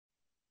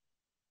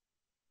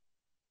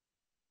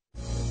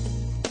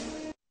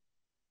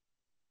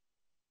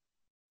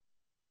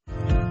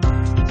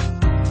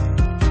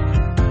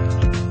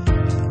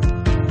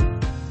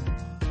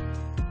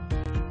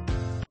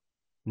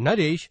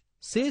Naresh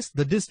says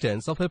the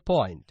distance of a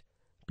point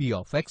P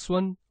of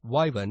x1,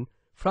 y1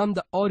 from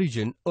the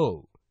origin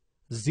O,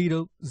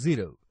 0,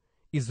 0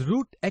 is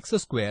root x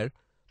square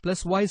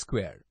plus y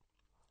square.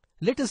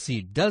 Let us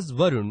see, does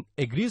Varun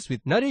agrees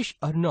with Naresh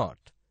or not?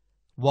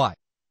 Why?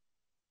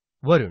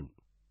 Varun: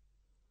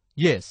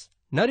 yes,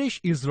 Naresh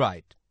is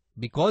right,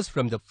 because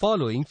from the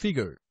following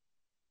figure.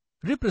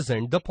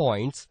 Represent the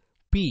points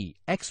P,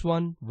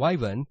 x1,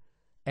 y1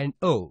 and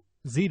O,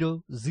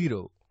 0,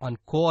 0 on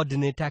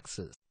coordinate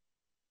axis.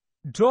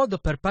 Draw the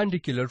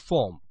perpendicular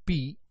form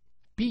P,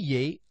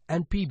 PA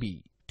and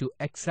PB to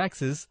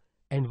x-axis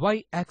and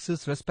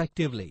y-axis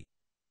respectively.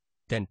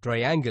 Then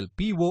triangle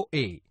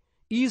POA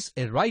is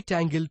a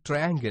right-angled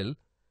triangle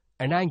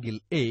and angle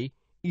A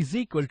is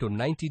equal to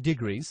 90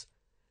 degrees,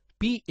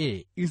 PA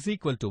is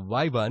equal to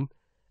y1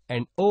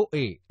 and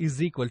OA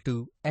is equal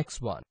to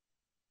x1.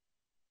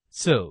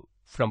 So,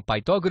 from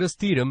Pythagoras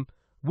theorem,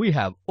 we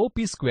have OP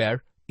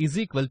square is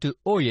equal to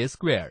OA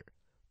square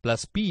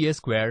plus PA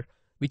square,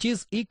 which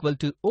is equal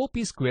to OP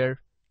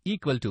square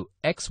equal to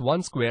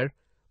x1 square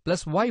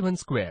plus y1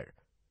 square,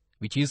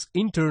 which is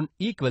in turn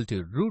equal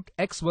to root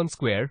x1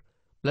 square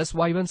plus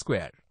y1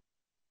 square.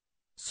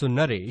 So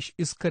Naresh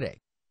is correct.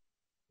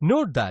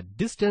 Note that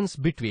distance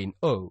between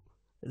O,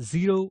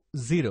 0,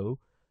 0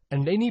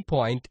 and any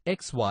point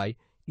xy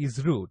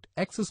is root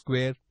x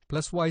square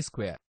plus y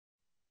square.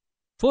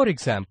 For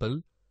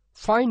example,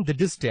 find the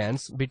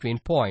distance between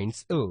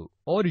points O,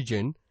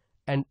 origin,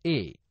 and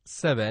A,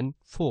 7,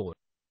 4.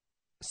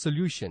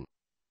 Solution.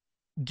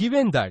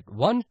 Given that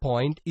one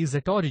point is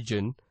at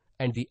origin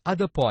and the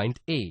other point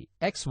A,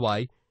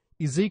 xy,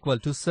 is equal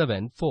to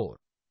 7, 4.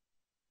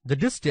 The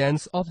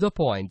distance of the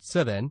point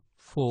 7,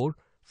 4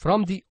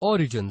 from the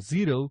origin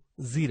 0,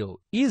 0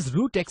 is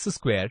root x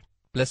square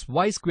plus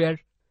y square,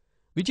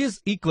 which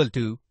is equal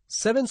to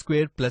 7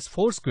 square plus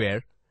 4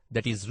 square,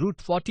 that is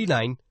root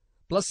 49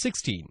 plus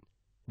 16,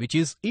 which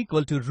is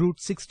equal to root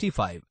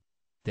 65.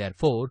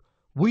 Therefore,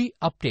 we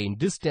obtain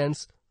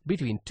distance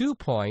between two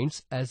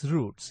points as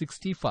root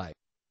 65.